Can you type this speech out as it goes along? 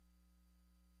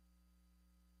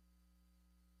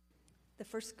The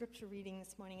first scripture reading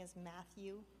this morning is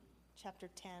Matthew chapter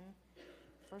 10,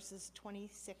 verses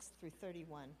 26 through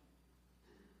 31.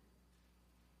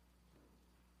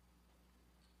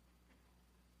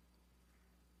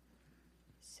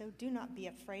 So do not be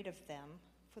afraid of them,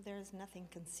 for there is nothing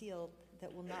concealed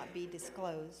that will not be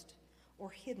disclosed,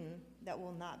 or hidden that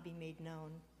will not be made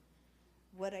known.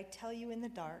 What I tell you in the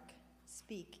dark,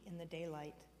 speak in the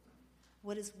daylight.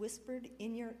 What is whispered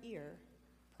in your ear,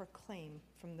 proclaim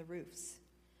from the roofs.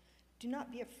 Do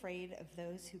not be afraid of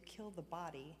those who kill the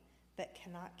body, but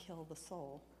cannot kill the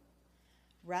soul.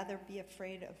 Rather be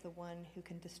afraid of the one who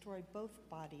can destroy both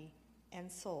body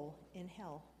and soul in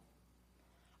hell.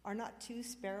 Are not 2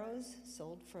 sparrows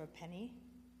sold for a penny?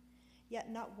 Yet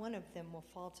not one of them will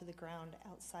fall to the ground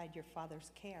outside your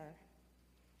Father's care.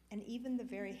 And even the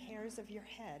very hairs of your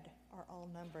head are all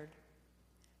numbered.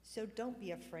 So don't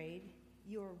be afraid.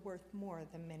 You are worth more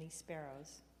than many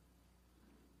sparrows.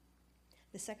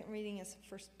 The second reading is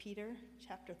 1 Peter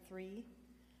chapter 3,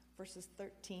 verses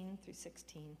 13 through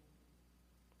 16.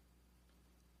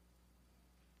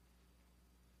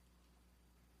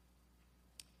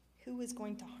 Who is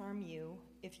going to harm you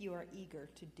if you are eager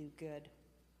to do good?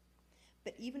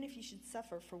 But even if you should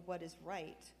suffer for what is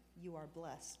right, you are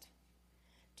blessed.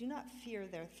 Do not fear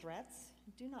their threats.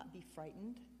 Do not be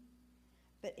frightened.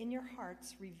 But in your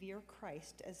hearts revere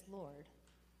Christ as Lord.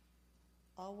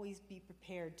 Always be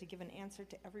prepared to give an answer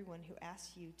to everyone who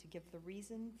asks you to give the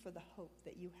reason for the hope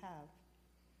that you have.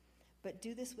 But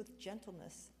do this with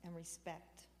gentleness and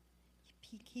respect,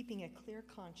 keeping a clear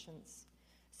conscience,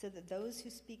 so that those who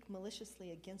speak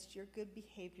maliciously against your good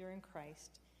behavior in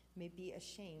Christ may be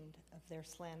ashamed of their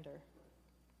slander.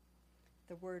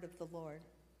 The word of the Lord.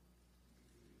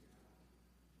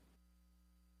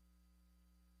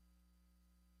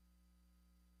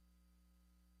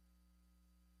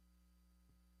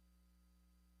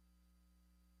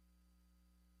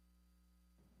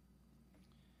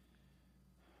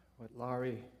 What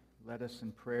Laurie led us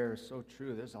in prayer is so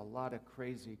true. There's a lot of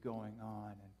crazy going on,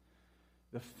 and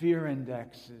the fear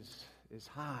index is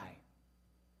high.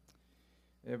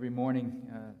 Every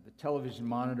morning, the television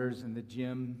monitors in the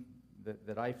gym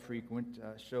that I frequent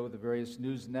show the various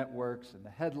news networks and the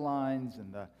headlines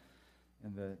and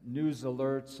the news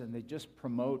alerts, and they just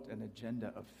promote an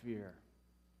agenda of fear.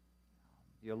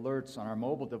 The alerts on our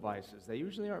mobile devices, they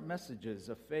usually aren't messages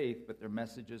of faith, but they're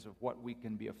messages of what we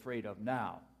can be afraid of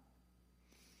now.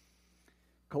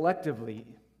 Collectively,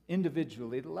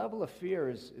 individually, the level of fear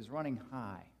is running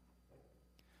high.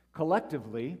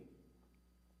 Collectively,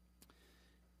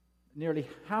 nearly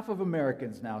half of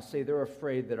Americans now say they're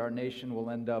afraid that our nation will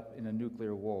end up in a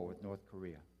nuclear war with North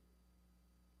Korea.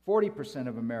 40%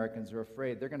 of Americans are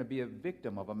afraid they're going to be a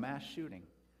victim of a mass shooting.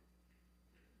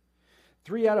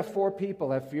 3 out of 4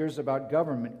 people have fears about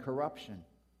government corruption.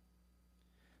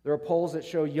 There are polls that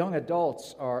show young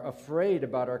adults are afraid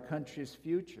about our country's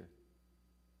future.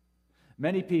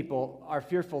 Many people are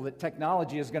fearful that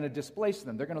technology is going to displace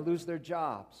them. They're going to lose their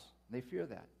jobs. They fear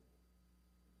that.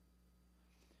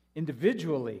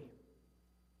 Individually,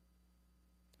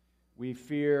 we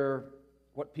fear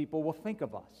what people will think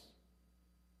of us.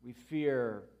 We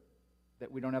fear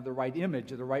that we don't have the right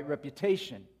image or the right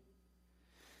reputation.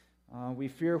 We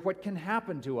fear what can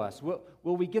happen to us. Will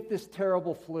we get this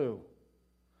terrible flu?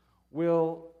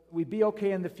 Will we be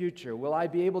okay in the future? Will I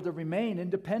be able to remain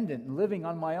independent and living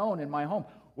on my own in my home?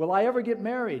 Will I ever get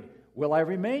married? Will I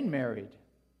remain married?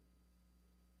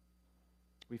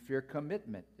 We fear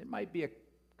commitment. It might be a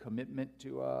commitment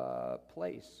to a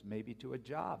place, maybe to a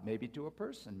job, maybe to a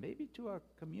person, maybe to a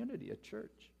community, a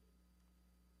church.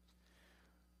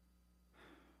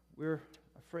 We're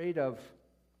afraid of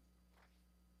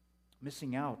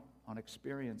missing out on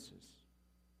experiences.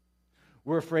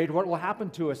 We're afraid what will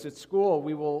happen to us at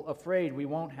school. Afraid we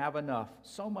won't have enough.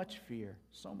 So much fear,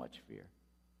 so much fear.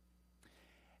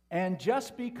 And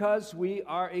just because we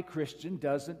are a Christian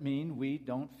doesn't mean we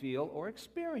don't feel or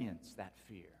experience that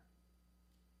fear.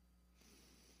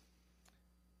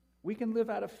 We can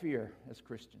live out of fear as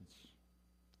Christians.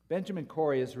 Benjamin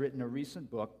Corey has written a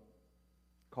recent book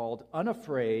called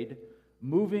Unafraid: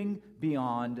 Moving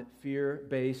Beyond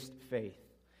Fear-Based Faith.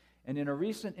 And in a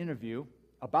recent interview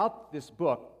about this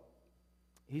book,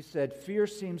 he said, fear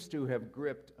seems to have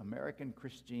gripped American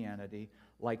Christianity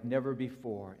like never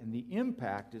before, and the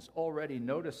impact is already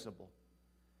noticeable.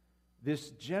 This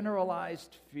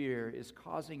generalized fear is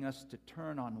causing us to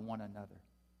turn on one another,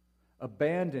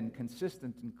 abandon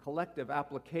consistent and collective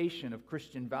application of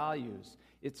Christian values.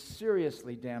 It's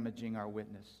seriously damaging our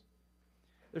witness.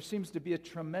 There seems to be a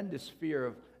tremendous fear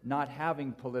of not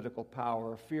having political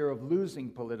power, fear of losing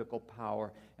political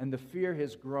power. And the fear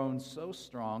has grown so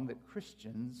strong that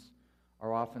Christians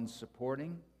are often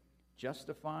supporting,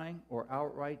 justifying, or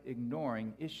outright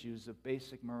ignoring issues of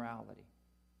basic morality.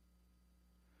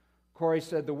 Corey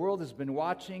said, "The world has been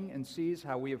watching and sees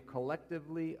how we have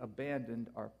collectively abandoned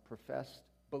our professed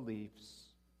beliefs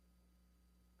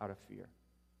out of fear."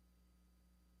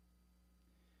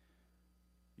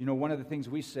 You know, one of the things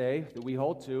we say that we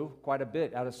hold to quite a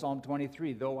bit out of Psalm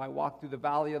 23, "Though I walk through the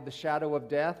valley of the shadow of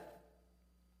death,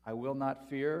 I will not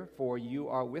fear, for you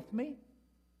are with me."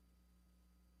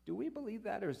 Do we believe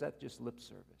that, or is that just lip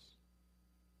service?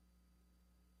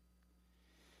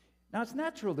 Now, it's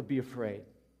natural to be afraid.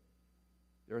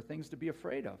 There are things to be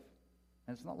afraid of.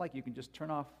 And it's not like you can just turn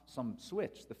off some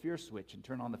switch, the fear switch, and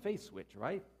turn on the faith switch,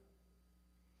 right?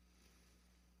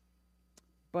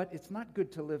 But it's not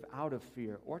good to live out of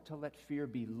fear or to let fear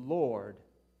be Lord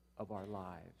of our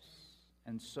lives.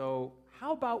 And so,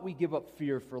 how about we give up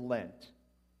fear for Lent?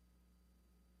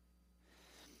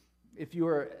 If you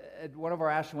were at one of our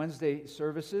Ash Wednesday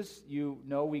services, you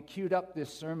know we queued up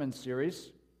this sermon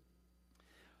series.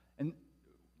 And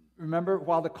remember,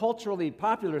 while the culturally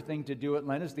popular thing to do at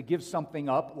Lent is to give something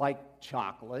up, like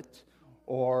chocolate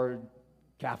or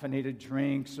caffeinated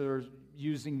drinks or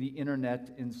using the internet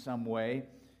in some way,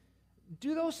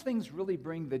 do those things really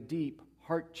bring the deep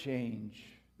heart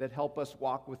change that help us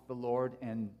walk with the Lord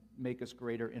and make us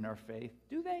greater in our faith?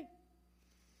 Do they?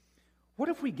 What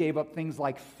if we gave up things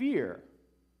like fear?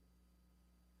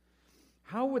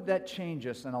 How would that change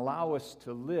us and allow us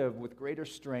to live with greater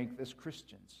strength as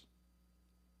Christians?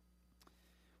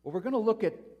 Well, we're going to look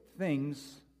at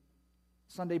things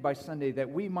Sunday by Sunday that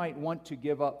we might want to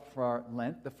give up for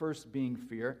Lent, the first being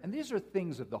fear. And these are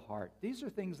things of the heart. These are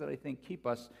things that I think keep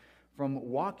us from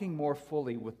walking more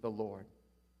fully with the Lord.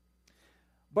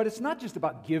 But it's not just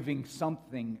about giving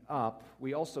something up.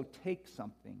 We also take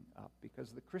something up,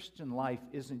 because the Christian life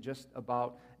isn't just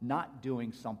about not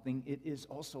doing something. It is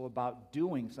also about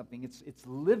doing something. It's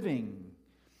living,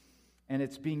 and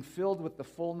it's being filled with the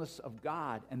fullness of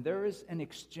God. And there is an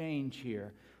exchange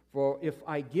here. For if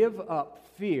I give up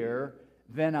fear,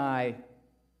 then I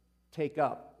take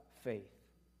up faith.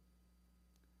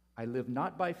 I live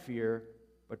not by fear,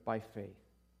 but by faith.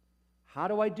 How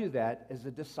do I do that as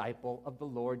a disciple of the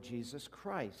Lord Jesus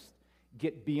Christ?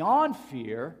 Get beyond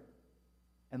fear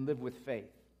and live with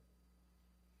faith.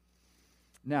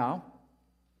 Now,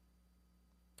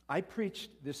 I preached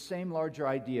this same larger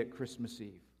idea at Christmas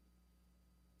Eve.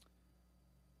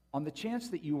 On the chance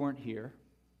that you weren't here,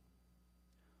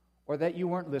 or that you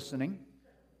weren't listening,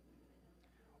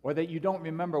 or that you don't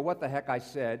remember what the heck I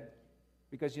said,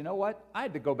 because you know what? I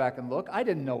had to go back and look. I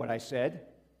didn't know what I said.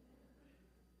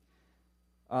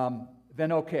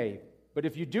 Then okay. But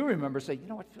if you do remember, say, you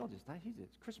know what, Phil just died.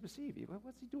 It's Christmas Eve.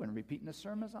 What's he doing? Repeating the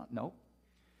sermons? No.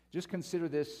 Just consider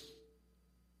this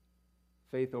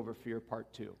faith over fear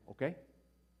part 2, okay?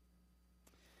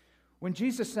 When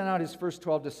Jesus sent out his first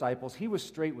 12 disciples, he was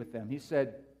straight with them. He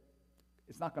said,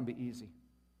 it's not going to be easy.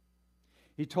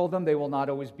 He told them they will not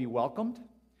always be welcomed.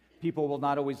 People will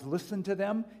not always listen to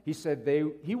them. He said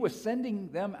he was sending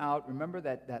them out, remember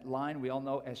that line we all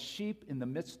know, as sheep in the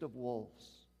midst of wolves.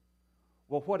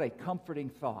 Well, what a comforting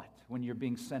thought when you're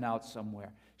being sent out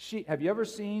somewhere. Have you ever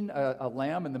seen a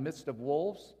lamb in the midst of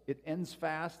wolves? It ends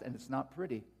fast and it's not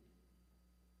pretty.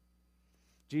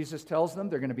 Jesus tells them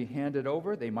they're going to be handed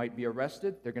over. They might be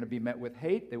arrested. They're going to be met with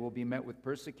hate. They will be met with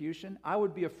persecution. I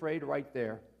would be afraid right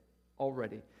there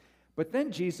already. But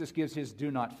then Jesus gives his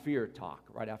do not fear talk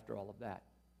right after all of that.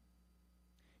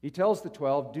 He tells the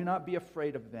 12, do not be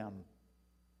afraid of them.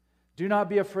 Do not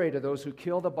be afraid of those who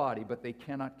kill the body, but they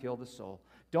cannot kill the soul.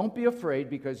 Don't be afraid,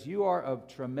 because you are of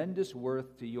tremendous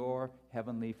worth to your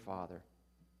heavenly Father.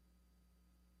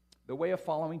 The way of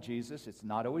following Jesus, it's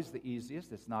not always the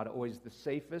easiest. It's not always the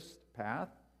safest path.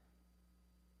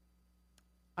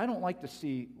 I don't like to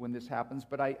see when this happens,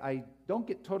 but I don't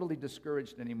get totally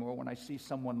discouraged anymore when I see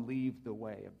someone leave the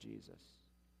way of Jesus.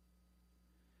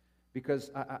 Because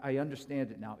I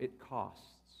understand it now. It costs.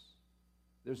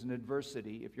 There's an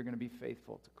adversity if you're going to be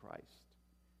faithful to Christ.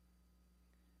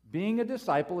 Being a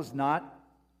disciple is not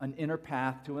an inner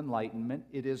path to enlightenment.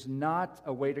 It is not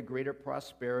a way to greater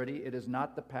prosperity. It is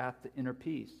not the path to inner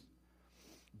peace.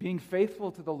 Being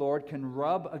faithful to the Lord can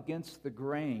rub against the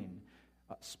grain.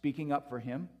 Speaking up for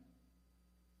Him,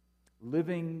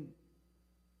 living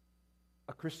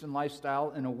a Christian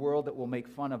lifestyle in a world that will make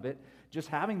fun of it. Just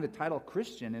having the title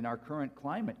Christian in our current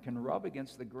climate can rub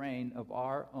against the grain of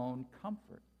our own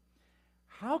comfort.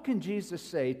 How can Jesus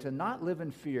say to not live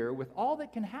in fear with all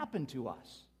that can happen to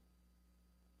us?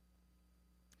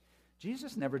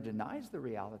 Jesus never denies the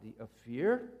reality of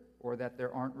fear or that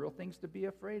there aren't real things to be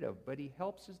afraid of, but he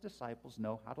helps his disciples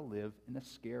know how to live in a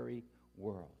scary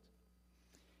world.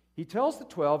 He tells the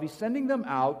 12, he's sending them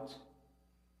out,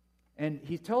 and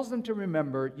he tells them to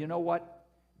remember, you know what?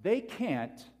 They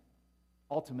can't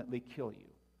ultimately kill you.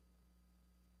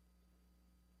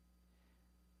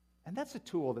 And that's a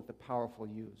tool that the powerful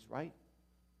use, right?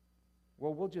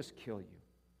 Well, we'll just kill you.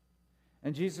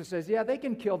 And Jesus says, yeah, they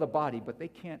can kill the body, but they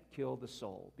can't kill the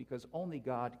soul, because only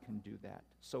God can do that.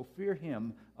 So fear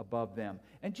him above them.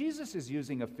 And Jesus is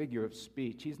using a figure of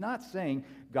speech. He's not saying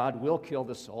God will kill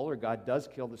the soul, or God does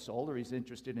kill the soul, or he's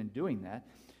interested in doing that.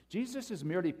 Jesus is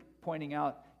merely pointing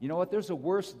out, you know what, there's a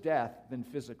worse death than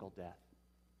physical death.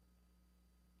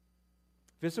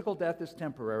 Physical death is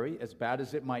temporary, as bad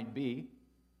as it might be.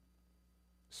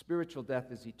 Spiritual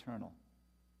death is eternal.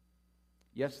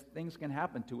 Yes, things can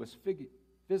happen to us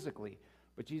physically,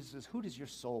 but Jesus says, who does your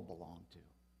soul belong to?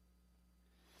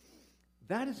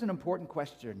 That is an important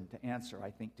question to answer, I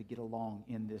think, to get along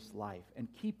in this life. And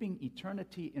keeping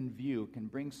eternity in view can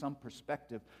bring some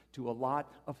perspective to a lot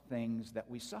of things that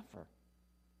we suffer.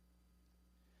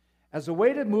 As a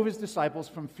way to move his disciples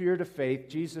from fear to faith,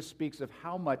 Jesus speaks of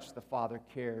how much the Father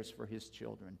cares for his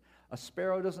children. A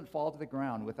sparrow doesn't fall to the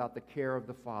ground without the care of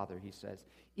the Father, he says.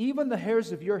 Even the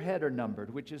hairs of your head are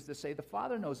numbered, which is to say the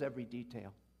Father knows every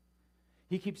detail.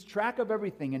 He keeps track of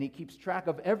everything, and he keeps track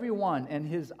of everyone, and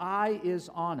his eye is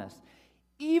on us.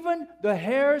 Even the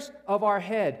hairs of our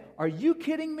head. Are you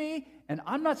kidding me? And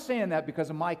I'm not saying that because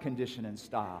of my condition and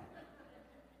style.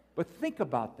 But think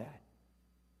about that.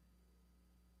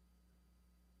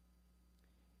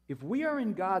 If we are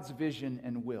in God's vision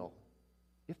and will,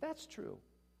 if that's true,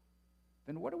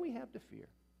 then what do we have to fear?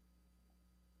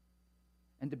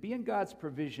 And to be in God's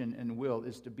provision and will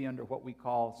is to be under what we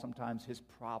call sometimes his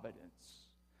providence.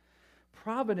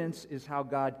 Providence is how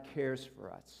God cares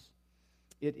for us.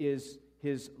 It is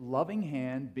his loving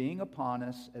hand being upon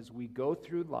us as we go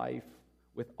through life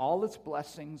with all its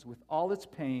blessings, with all its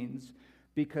pains,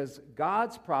 because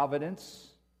God's providence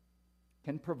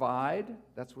can provide.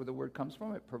 That's where the word comes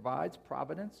from. It provides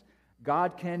providence.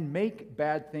 God can make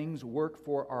bad things work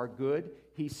for our good.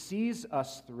 He sees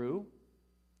us through.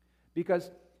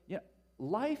 Because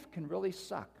life can really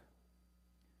suck.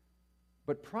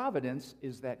 But providence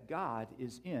is that God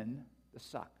is in the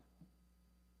suck.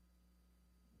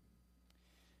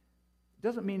 It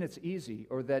doesn't mean it's easy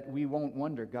or that we won't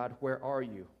wonder, God, where are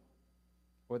you?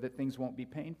 Or that things won't be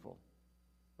painful.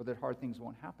 Or that hard things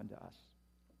won't happen to us.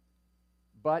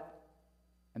 But,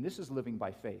 and this is living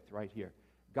by faith right here,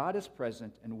 God is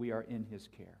present and we are in his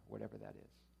care, whatever that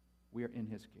is. We are in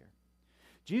his care.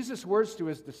 Jesus' words to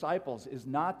his disciples is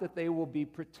not that they will be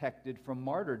protected from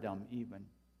martyrdom even.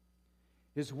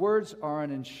 His words are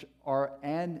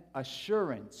an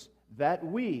assurance that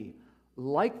we,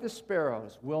 like the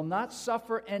sparrows, will not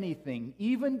suffer anything,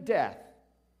 even death,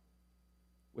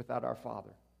 without our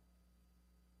Father.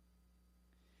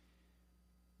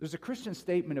 There's a Christian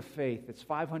statement of faith that's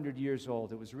 500 years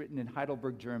old. It was written in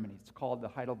Heidelberg, Germany. It's called the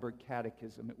Heidelberg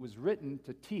Catechism. It was written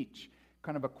to teach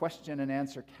kind of a question and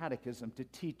answer catechism, to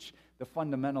teach the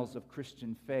fundamentals of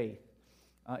Christian faith.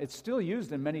 It's still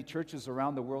used in many churches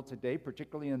around the world today,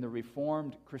 particularly in the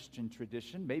Reformed Christian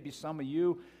tradition. Maybe some of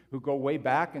you who go way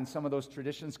back in some of those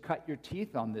traditions cut your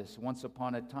teeth on this once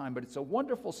upon a time, but it's a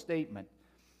wonderful statement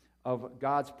of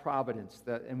God's providence,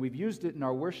 and we've used it in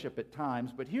our worship at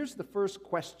times. But here's the first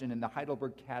question in the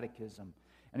Heidelberg Catechism,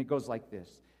 and it goes like this: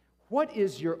 what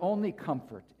is your only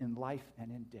comfort in life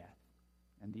and in death?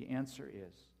 And the answer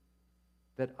is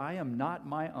that I am not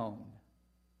my own,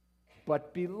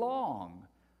 but belong,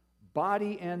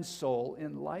 body and soul,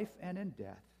 in life and in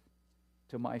death,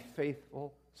 to my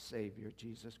faithful Savior,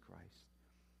 Jesus Christ.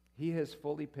 He has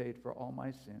fully paid for all my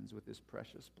sins with his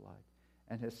precious blood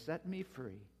and has set me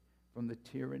free from the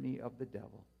tyranny of the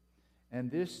devil. And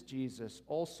this Jesus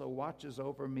also watches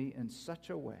over me in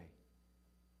such a way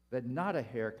that not a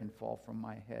hair can fall from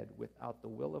my head without the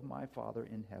will of my Father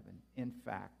in heaven. In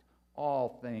fact,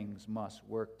 all things must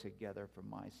work together for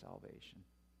my salvation.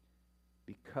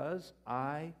 Because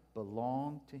I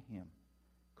belong to him,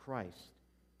 Christ,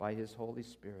 by his Holy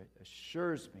Spirit,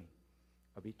 assures me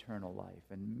of eternal life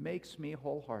and makes me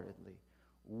wholeheartedly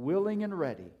willing and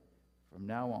ready from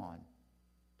now on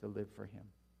to live for him.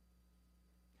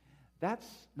 That's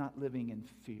not living in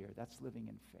fear. That's living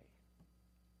in faith.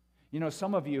 You know,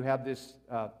 some of you have this,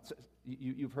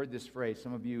 you've heard this phrase.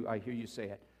 Some of you, I hear you say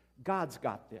it. God's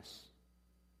got this.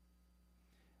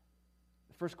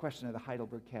 The first question of the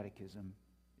Heidelberg Catechism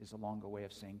is a longer way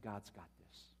of saying God's got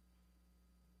this.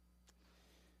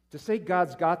 To say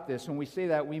God's got this, when we say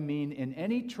that, we mean in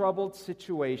any troubled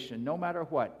situation, no matter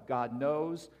what, God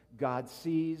knows, God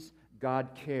sees, God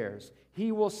cares.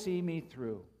 He will see me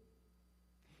through.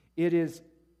 It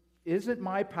isn't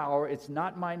my power, it's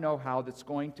not my know-how that's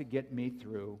going to get me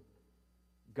through.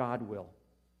 God will.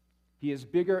 He is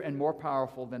bigger and more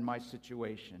powerful than my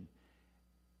situation.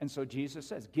 And so Jesus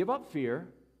says, give up fear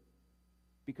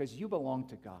because you belong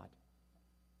to God.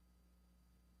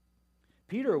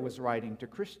 Peter was writing to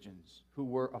Christians who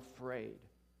were afraid.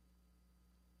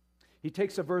 He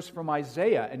takes a verse from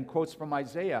Isaiah and quotes from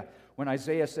Isaiah when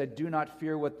Isaiah said, do not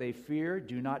fear what they fear,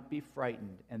 do not be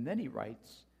frightened. And then he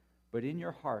writes, but in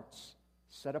your hearts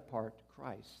set apart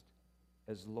Christ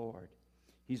as Lord.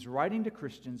 He's writing to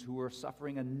Christians who are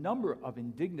suffering a number of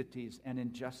indignities and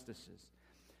injustices.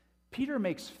 Peter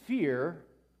makes fear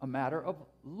a matter of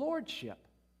lordship.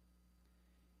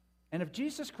 And if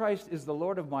Jesus Christ is the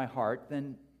Lord of my heart,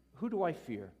 then who do I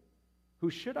fear? Who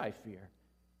should I fear?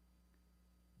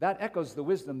 That echoes the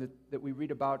wisdom that we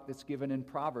read about that's given in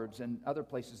Proverbs and other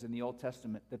places in the Old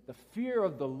Testament, that the fear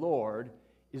of the Lord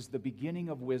is the beginning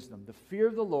of wisdom. The fear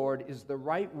of the Lord is the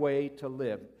right way to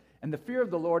live. And the fear of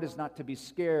the Lord is not to be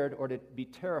scared or to be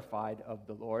terrified of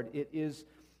the Lord. It is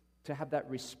to have that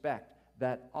respect,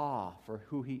 that awe for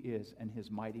who he is and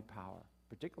his mighty power,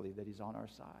 particularly that he's on our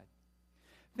side.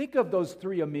 Think of those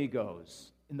three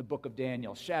amigos in the book of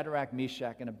Daniel, Shadrach,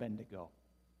 Meshach, and Abednego.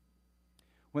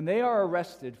 When they are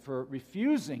arrested for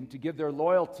refusing to give their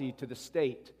loyalty to the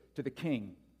state, to the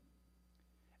king,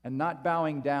 and not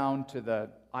bowing down to the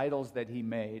idols that he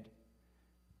made,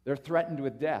 they're threatened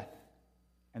with death.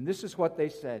 And this is what they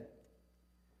said.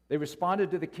 They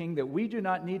responded to the king that we do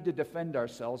not need to defend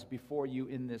ourselves before you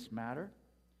in this matter.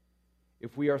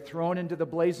 If we are thrown into the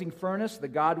blazing furnace, the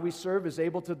God we serve is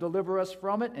able to deliver us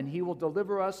from it, and he will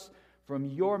deliver us from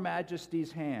your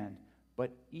majesty's hand.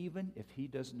 But even if he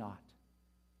does not,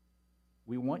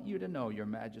 we want you to know, your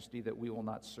majesty, that we will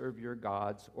not serve your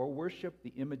gods or worship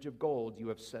the image of gold you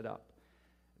have set up.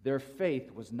 Their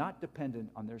faith was not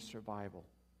dependent on their survival.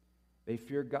 They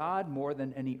fear God more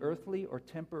than any earthly or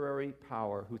temporary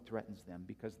power who threatens them,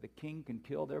 because the king can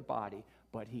kill their body,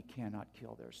 but he cannot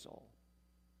kill their soul.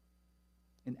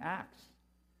 In Acts,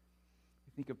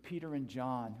 you think of Peter and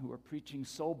John, who are preaching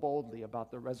so boldly about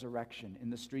the resurrection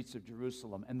in the streets of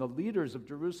Jerusalem. And the leaders of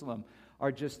Jerusalem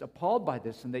are just appalled by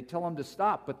this, and they tell them to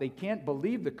stop, but they can't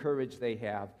believe the courage they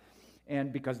have.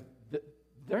 And because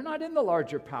they're not in the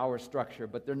larger power structure,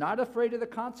 but they're not afraid of the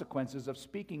consequences of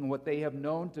speaking what they have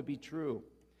known to be true.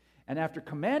 And after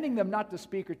commanding them not to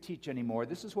speak or teach anymore,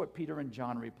 this is what Peter and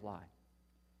John reply.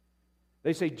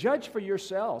 They say, judge for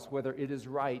yourselves whether it is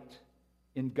right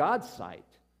in God's sight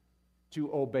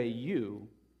to obey you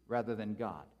rather than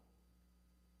God.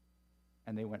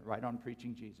 And they went right on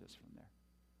preaching Jesus from there.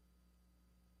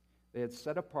 They had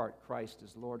set apart Christ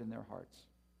as Lord in their hearts.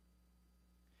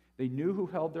 They knew who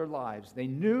held their lives. They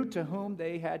knew to whom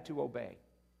they had to obey.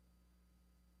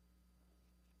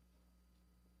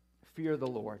 Fear the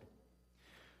Lord.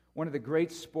 One of the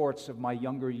great sports of my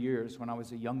younger years when I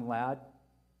was a young lad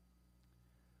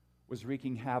was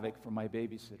wreaking havoc for my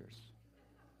babysitters.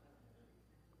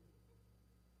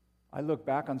 I look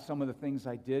back on some of the things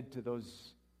I did to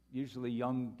those usually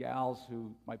young gals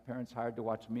who my parents hired to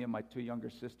watch me and my two younger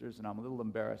sisters, and I'm a little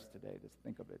embarrassed today to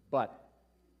think of it. But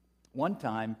one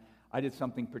time, I did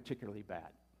something particularly bad.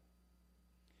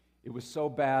 It was so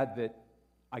bad that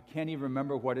I can't even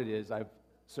remember what it is. I've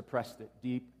suppressed it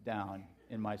deep down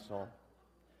in my soul.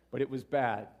 But it was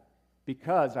bad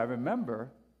because I remember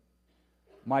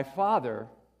my father,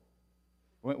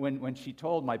 when she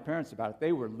told my parents about it,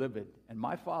 they were livid. And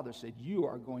my father said, you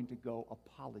are going to go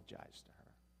apologize to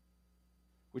her,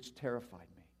 which terrified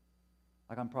me.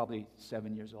 Like I'm probably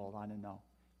 7 years old, I don't know.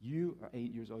 You are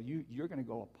 8 years old. You're going to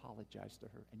go apologize to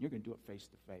her, and you're going to do it face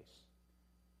to face.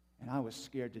 And I was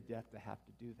scared to death to have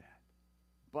to do that.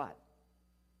 But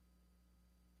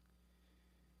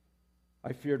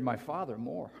I feared my father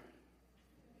more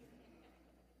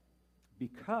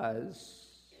because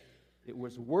it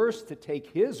was worse to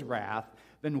take his wrath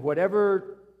than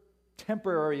whatever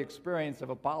temporary experience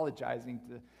of apologizing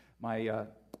to my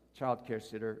child care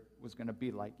sitter was going to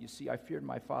be like. You see, I feared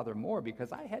my father more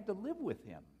because I had to live with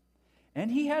him. And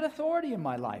he had authority in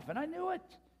my life, and I knew it.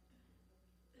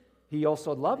 He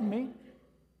also loved me,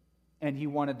 and he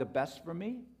wanted the best for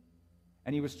me,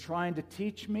 and he was trying to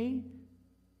teach me,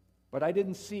 but I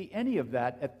didn't see any of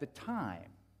that at the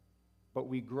time. But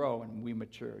we grow and we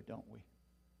mature, don't we?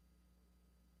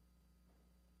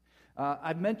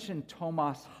 I've mentioned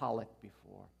Thomas Halleck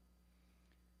before.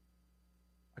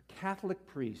 A Catholic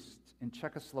priest in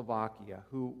Czechoslovakia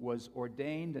who was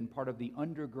ordained and part of the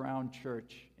underground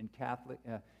church in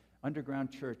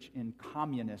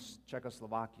communist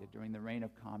Czechoslovakia during the reign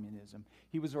of communism.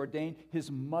 He was ordained. His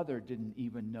mother didn't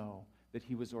even know that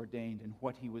he was ordained and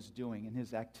what he was doing in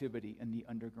his activity in the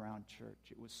underground church.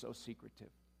 It was so secretive.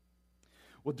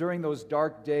 Well, during those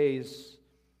dark days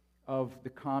of the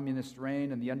communist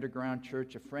reign and the underground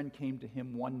church, a friend came to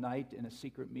him one night in a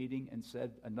secret meeting and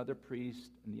said, another priest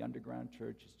in the underground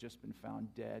church has just been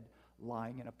found dead,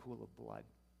 lying in a pool of blood.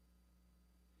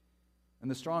 And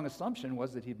the strong assumption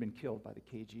was that he'd been killed by the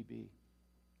KGB.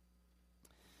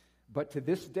 But to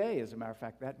this day, as a matter of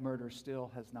fact, that murder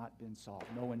still has not been solved.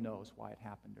 No one knows why it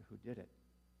happened or who did it.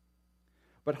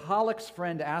 But Halleck's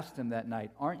friend asked him that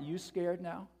night, aren't you scared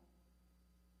now?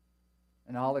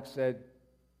 And Halleck said,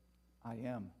 I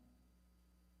am.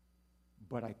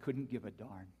 But I couldn't give a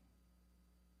darn.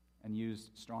 And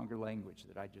used stronger language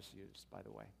that I just used, by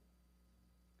the way.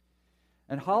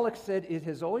 And Halleck said it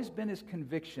has always been his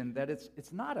conviction that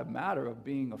it's not a matter of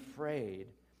being afraid,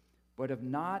 but of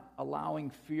not allowing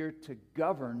fear to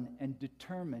govern and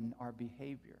determine our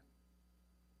behavior.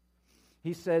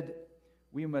 He said,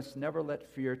 we must never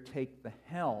let fear take the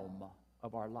helm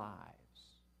of our lives.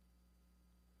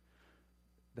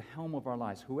 The helm of our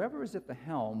lives. Whoever is at the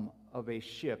helm of a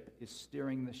ship is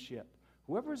steering the ship.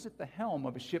 Whoever is at the helm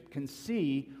of a ship can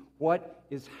see what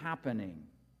is happening.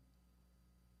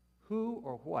 Who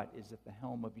or what is at the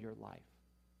helm of your life?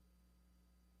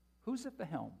 Who's at the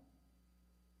helm?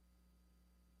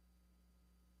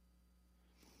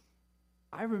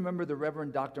 I remember the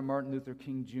Reverend Dr. Martin Luther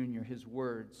King Jr., his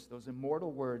words, those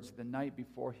immortal words, the night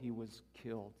before he was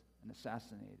killed and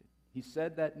assassinated. He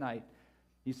said that night,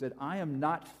 he said, I am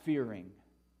not fearing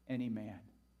any man.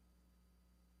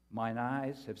 Mine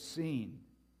eyes have seen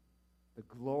the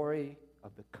glory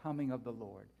of the coming of the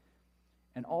Lord.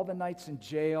 And all the nights in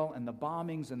jail and the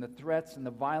bombings and the threats and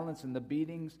the violence and the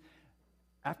beatings,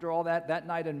 after all that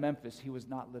night in Memphis, he was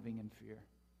not living in fear.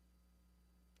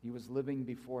 He was living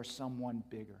before someone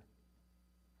bigger.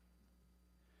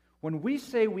 When we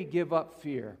say we give up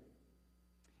fear,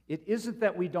 it isn't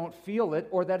that we don't feel it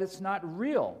or that it's not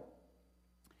real.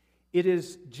 It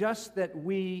is just that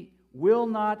we will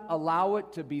not allow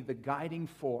it to be the guiding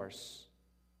force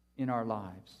in our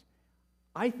lives.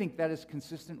 I think that is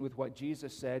consistent with what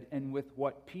Jesus said and with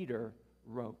what Peter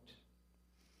wrote.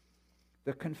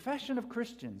 The confession of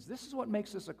Christians, this is what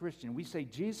makes us a Christian. We say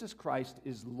Jesus Christ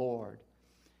is Lord.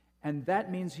 And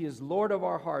that means He is Lord of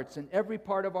our hearts in every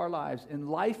part of our lives. In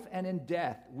life and in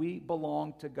death, we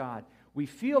belong to God. We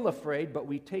feel afraid, but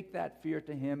we take that fear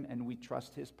to Him and we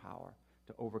trust His power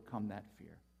to overcome that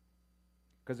fear.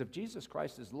 Because if Jesus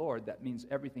Christ is Lord, that means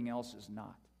everything else is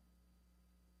not.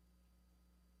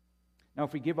 Now,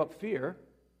 if we give up fear,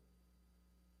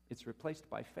 it's replaced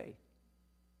by faith.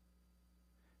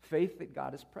 Faith that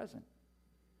God is present.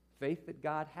 Faith that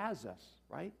God has us,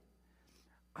 right?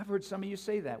 I've heard some of you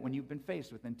say that when you've been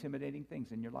faced with intimidating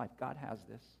things in your life. God has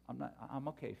this. I'm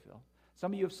okay, Phil.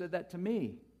 Some of you have said that to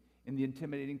me in the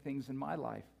intimidating things in my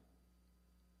life.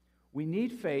 We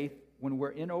need faith when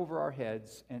we're in over our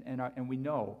heads and we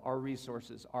know our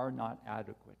resources are not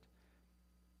adequate.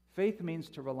 Faith means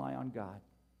to rely on God.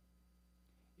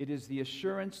 It is the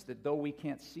assurance that though we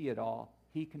can't see it all,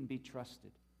 He can be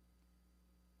trusted.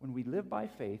 When we live by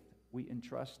faith, we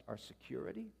entrust our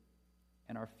security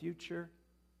and our future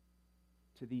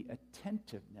to the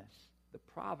attentiveness, the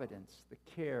providence, the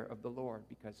care of the Lord,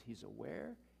 because He's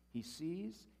aware, He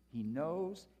sees, He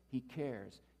knows, He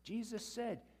cares. Jesus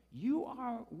said, you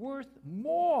are worth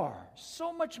more,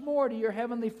 so much more to your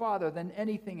Heavenly Father than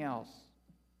anything else.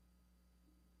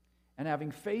 And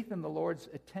having faith in the Lord's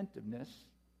attentiveness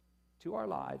to our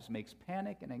lives makes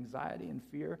panic and anxiety and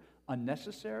fear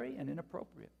unnecessary and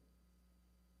inappropriate.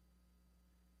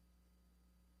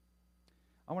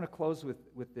 I want to close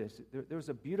with this. There's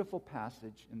a beautiful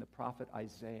passage in the prophet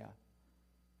Isaiah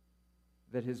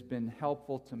that has been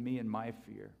helpful to me in my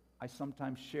fear. I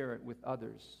sometimes share it with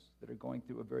others that are going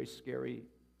through a very scary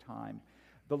time.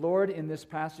 The Lord in this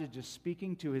passage is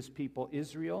speaking to His people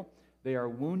Israel. They are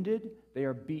wounded, they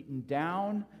are beaten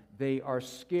down, they are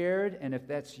scared, and if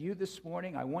that's you this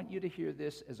morning, I want you to hear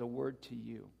this as a word to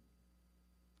you.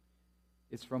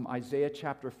 It's from Isaiah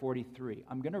chapter 43.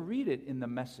 I'm going to read it in the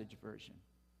Message version.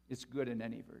 It's good in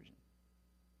any version.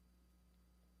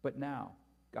 But now,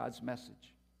 God's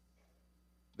message.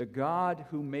 The God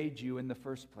who made you in the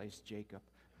first place, Jacob,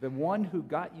 the one who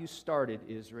got you started,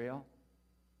 Israel,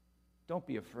 don't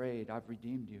be afraid. I've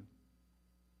redeemed you.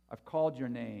 I've called your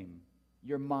name.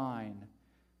 You're mine.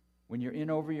 When you're in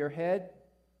over your head,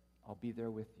 I'll be there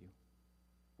with you.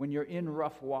 When you're in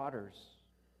rough waters,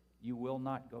 you will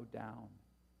not go down.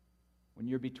 When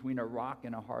you're between a rock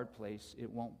and a hard place,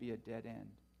 it won't be a dead end.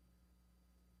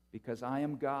 Because I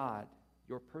am God,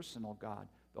 your personal God,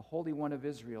 the Holy One of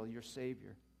Israel, your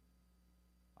Savior.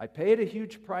 I paid a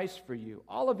huge price for you,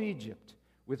 all of Egypt,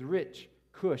 with rich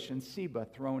Cush and Seba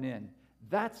thrown in.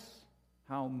 That's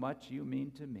how much you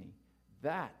mean to me.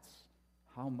 That's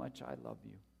how much I love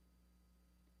you.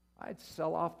 I'd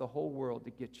sell off the whole world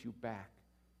to get you back.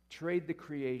 Trade the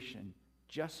creation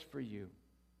just for you.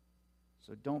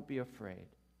 So don't be afraid.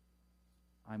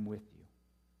 I'm with you.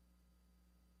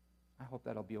 I hope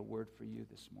that'll be a word for you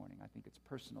this morning. I think it's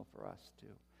personal for us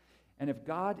too. And if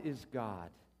God is God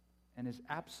and is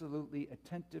absolutely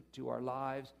attentive to our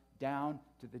lives down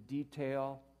to the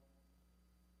detail,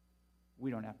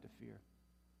 we don't have to fear.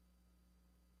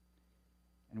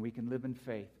 And we can live in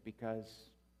faith because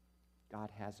God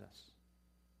has us.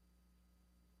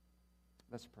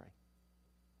 Let's pray.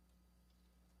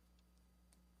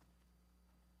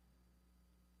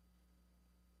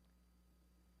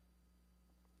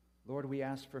 Lord, we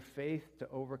ask for faith to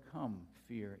overcome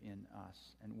fear in us,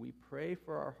 and we pray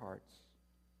for our hearts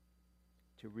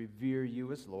to revere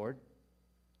you as Lord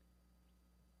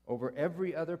over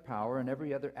every other power and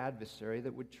every other adversary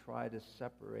that would try to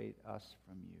separate us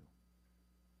from you.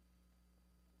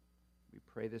 We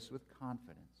pray this with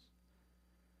confidence,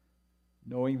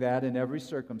 knowing that in every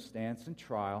circumstance and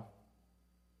trial,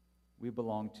 we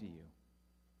belong to you.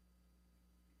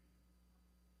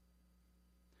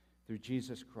 Through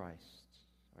Jesus Christ,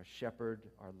 our shepherd,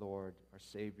 our Lord, our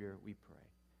Savior, we pray.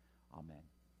 Amen.